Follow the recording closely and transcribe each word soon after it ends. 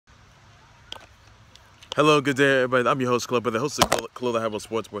Hello, good day, everybody. I'm your host, Club, the host of Club Harbor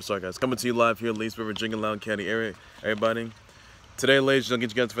Sports Bar. Sorry, guys. Coming to you live here in Leesburg, Virginia, Loudoun County area, everybody. Today, ladies, I'll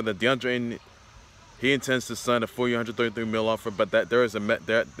get you guys for the DeAndre Ayton. He intends to sign a 4-year, $133 million offer, but that there is a match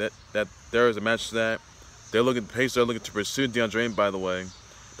to that. Pacers are looking to pursue DeAndre Ayton, by the way,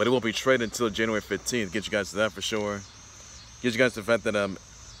 but it won't be traded until January 15th. Get you guys to that for sure. Get you guys to the fact that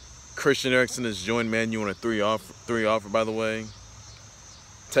Christian Eriksen has joined Man U on a three offer, by the way.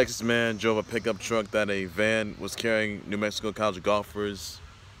 Texas man drove a pickup truck that a van was carrying New Mexico college golfers,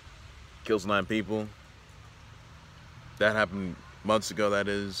 kills 9 people. That happened months ago, that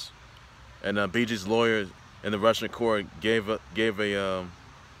is. And BG's lawyer in the Russian court gave the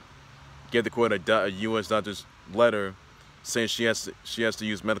court a U.S. doctor's letter saying she has to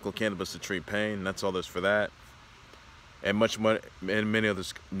use medical cannabis to treat pain. That's all there's for that. And much more, and many other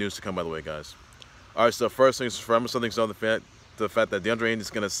news to come, by the way, guys. All right, so first things first, something's on the fact that DeAndre Ayton is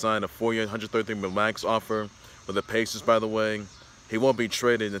going to sign a 4-year, $133 million max offer with the Pacers, by the way. He won't be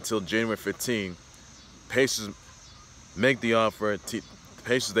traded until January 15. Pacers make the offer.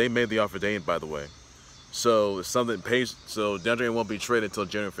 They made the offer to Ayton, by the way. So DeAndre Ayton won't be traded until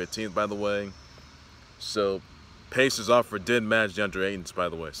January 15th, by the way. So Pacers offer did match DeAndre Ayton's, by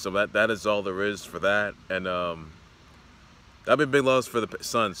the way. So that is all there is for that. And that'd be a big loss for the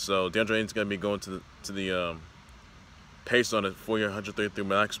Suns. So DeAndre Ayton's going to be going to the Pacers on a 4-year,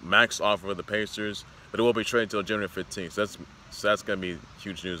 $133 max offer of the Pacers, but it won't be traded until January 15th. So that's going to be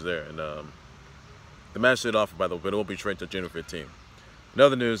huge news there. And the match did offer, by the way, but it won't be traded until January 15th.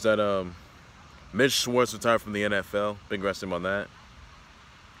 Another news that Mitch Schwartz retired from the NFL. Big rest him on that.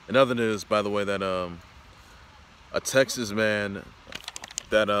 Another news, by the way, that a Texas man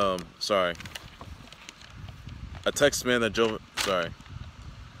by the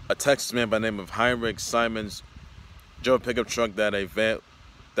name of Henrich Siemens drove a pickup truck that a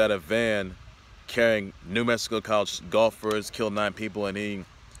van carrying New Mexico college golfers killed 9 people, and he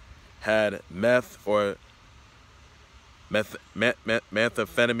had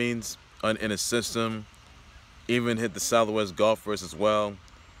methamphetamines in his system. Even hit the Southwest golfers as well.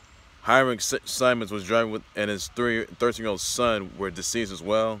 Henrich Siemens was driving with, and his 13-year-old son were deceased as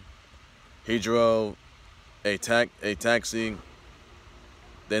well. He drove a taxi.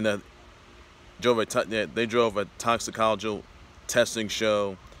 Then they drove a toxicological testing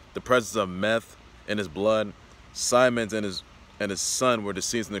show the presence of meth in his blood. Siemens and his son were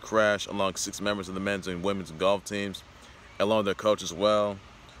deceased in the crash, along 6 members of the men's and women's golf teams, along with their coach as well,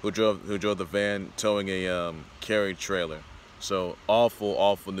 who drove the van towing a carry trailer. So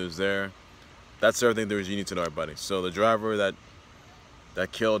awful news there. That's everything there is you need to know, everybody. So the driver that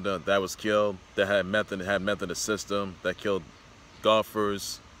was killed, that had meth in the system, that killed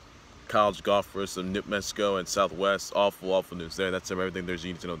college golfers from New Mexico and Southwest. Awful news there. That's everything there's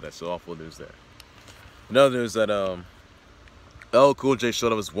you need to know. That's so awful news there. Another news that LL Cool J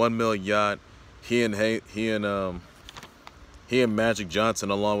showed up his $1 million yacht. He and Magic Johnson,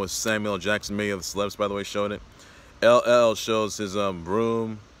 along with Samuel Jackson, many of the celebs, by the way, showed it. LL shows his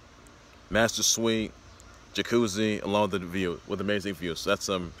room, master suite, jacuzzi, along with the view, with amazing views. So that's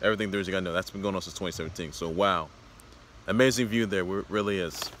everything there is you gotta know. That's been going on since 2017. So wow, amazing view there. It really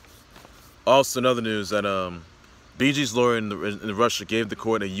is. Also, another news that BG's lawyer in Russia gave the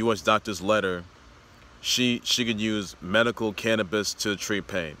court a U.S. doctor's letter. She could use medical cannabis to treat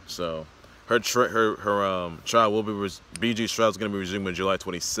pain. So her trial will be BG's trial is going to be resumed on July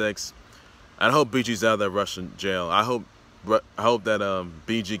 26th. I hope BG's out of that Russian jail. I hope that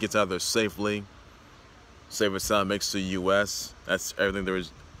BG gets out of there safely. Safe and sound, makes it to the U.S. That's everything there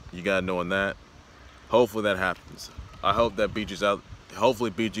is you gotta know on that. Hopefully that happens. I hope that BG's out. Hopefully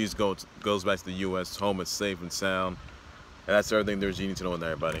BG's goes back to the U.S. home is safe and sound. And that's everything there's you need to know on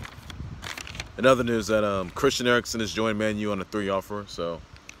there, everybody. Another news that Christian Eriksen has joined Man U on a 3 offer. So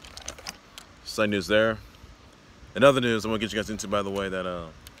same news there. Another news I'm gonna get you guys into, by the way, that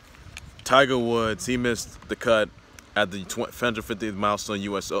Tiger Woods, he missed the cut at the 150th milestone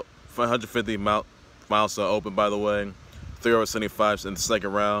U.S. 150th milestone Open, by the way. 3 over 75 in the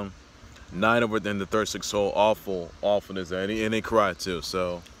second round. 9 over in the 36th hole. Awful news there. And he cried too.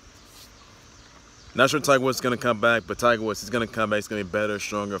 So not sure Tiger Woods is going to come back, but Tiger Woods is going to come back. He's going to be better,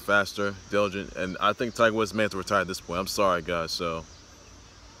 stronger, faster, diligent. And I think Tiger Woods may have to retire at this point. I'm sorry, guys. So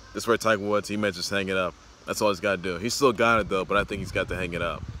this is where Tiger Woods, he may just hang it up. That's all he's got to do. He's still got it, though, but I think he's got to hang it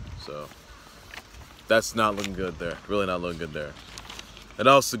up. So that's not looking good there. Really not looking good there. And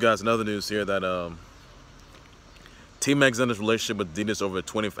also, guys, another news here that T-Mac's in his relationship with Adidas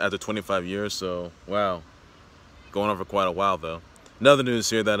after 25 years. So, wow. Going on for quite a while, though. Another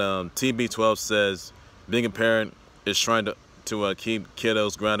news here that TB12 says being a parent is trying to to keep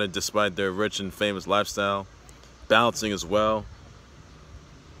kiddos grounded despite their rich and famous lifestyle. Balancing as well.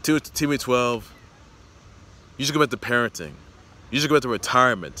 TB12, you should go back to parenting. You should go back to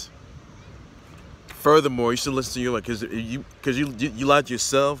retirement. Furthermore, you should listen to your wife, because you lied to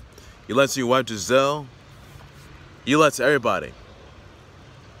yourself, you lied to your wife Giselle, you lied to everybody.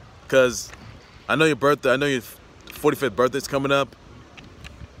 Because I know your birthday, I know your 45th birthday's coming up,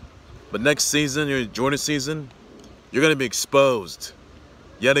 but next season, your Jordan season, you're going to be exposed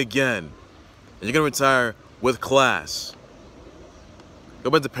yet again. And you're going to retire with class.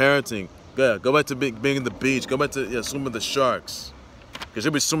 Go back to parenting. Yeah, go back to being in the beach. Go back to swimming with the sharks. Because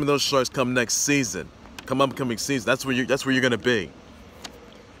you'll be swimming those sharks come next season. Come upcoming season. That's where you're going to be.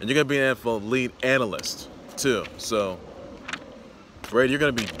 And you're going to be an NFL lead analyst, too. So, Brady, you're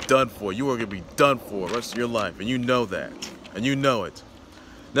going to be done for. You are going to be done for the rest of your life. And you know that. And you know it.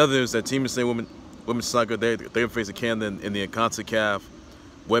 Another news that Team USA women's soccer, they're going to face Canada in the CONCACAF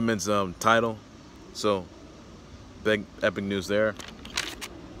women's title. So, big epic news there.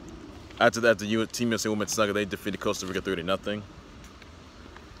 After that, the Team USA women's soccer, they defeated Costa Rica 3-0.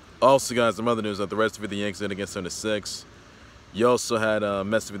 Also, guys, some other news that the Reds defeated the Yankees against 7-6. You also had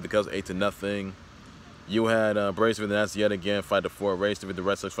Mets defeat the Cubs 8-0. You had Braves defeat the Nats yet again 5-4. Rays defeat the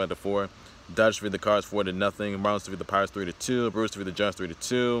Red Sox 5-4. Dodgers defeat the Cards 4-0. Marlins defeat the Pirates 3-2. Brewers defeat the Giants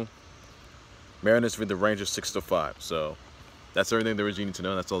 3-2. Mariners defeat the Rangers 6-5. So that's everything there is you need to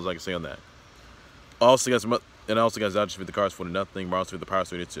know. That's all I can say on that. Also, guys, Dodgers defeat the Cards 4-0. Marlins defeat the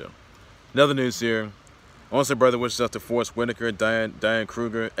Pirates 3-2. Another news here. I want to say brother wishes out to Forrest Whitaker, Diane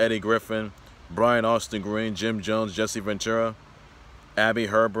Kruger, Eddie Griffin, Brian Austin Green, Jim Jones, Jesse Ventura, Abby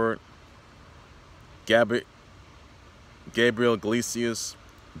Herbert, Gabriel Iglesias,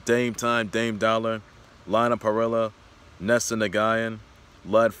 Dame Time, Dame Dollar, Lana Parrilla, Nessa Nagayan,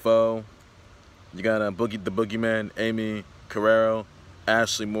 Lud Foe. You got the Boogeyman, Amy Carrero,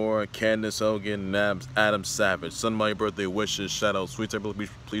 Ashley Moore, Candace Hogan, and Adam Savage. Send my birthday wishes, shout out, sweet table,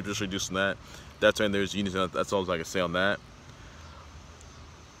 please just reducing that. That's right, there's you need to know. That's all I can say on that.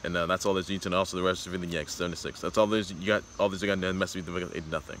 And that's all there's you need to know. Also, the rest of the Yankees 76. That's all there's. You got all this. You got message with the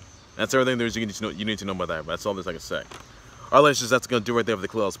 8-0. That's everything there's you need to know. You need to know about that. But that's all there's I can say. All right, that's gonna do right there for the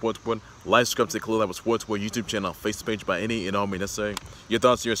Khalil Sports Board. Like, subscribe to the Khalil Sports Board YouTube channel, Facebook page by any and all means necessary. Your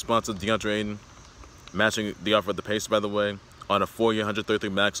thoughts to your sponsor, DeAndre Ayton, matching the offer of the Pacers, by the way, on a 4-year,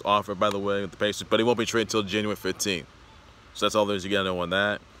 $133 max offer, by the way, with the Pacers, but he won't be traded until January 15th. So that's all there's you gotta know on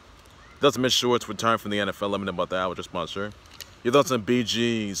that. Thoughts on Mitch Schwartz return from the NFL? Let me know about that. I was your sponsor. Your thoughts on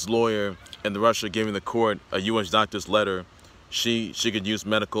BG's lawyer and the Russia giving the court a U.S. doctor's letter. She could use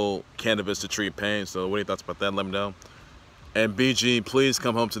medical cannabis to treat pain. So what are your thoughts about that? Let me know. And BG, please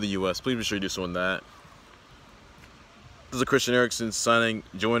come home to the U.S. Please be sure you do so on that. This is Christian Eriksen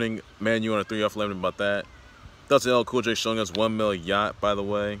joining Man U on a 3-off. Let me know about that. Thoughts on LL Cool J showing us $1 million yacht, by the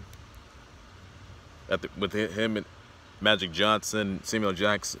way. With him and Magic Johnson, Samuel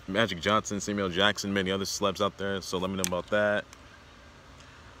Jackson, many other celebs out there. So let me know about that.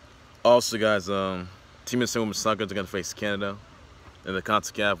 Also, guys, Team USA women's soccer is going to face Canada in the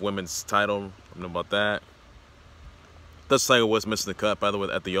CONCACAF women's title. Let me know about that. This Tiger was missing the cut, by the way,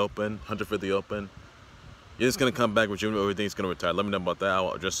 at the Open, 150 Open. You're just going to come back with Junior, or everything's going to retire. Let me know about that.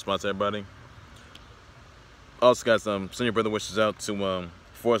 I'll just sponsor everybody. Also, guys, send your brother wishes out to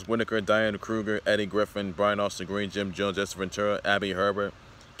Forrest Whitaker, Diane Kruger, Eddie Griffin, Brian Austin Green, Jim Jones, Jesse Ventura, Abby Herbert,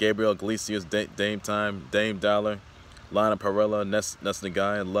 Gabriel Iglesias, Dame Time, Dame Dollar, Lana Parrilla, Ness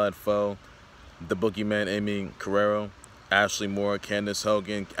Nagayan, Lud Foe, the Boogeyman, Amy Carrero, Ashley Moore, Candace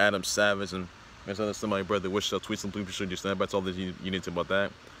Hogan, Adam Savage, and somebody brother wishes out. Tweet some, please be sure you stand. That's all that you need to know about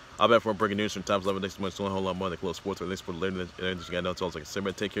that. I'll be back for breaking news from Times 11 next month. So a whole lot more than close sports or later. That's all I can say.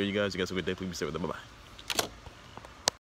 Take care, you guys. You guys have a good day. Please be safe with them. Bye bye.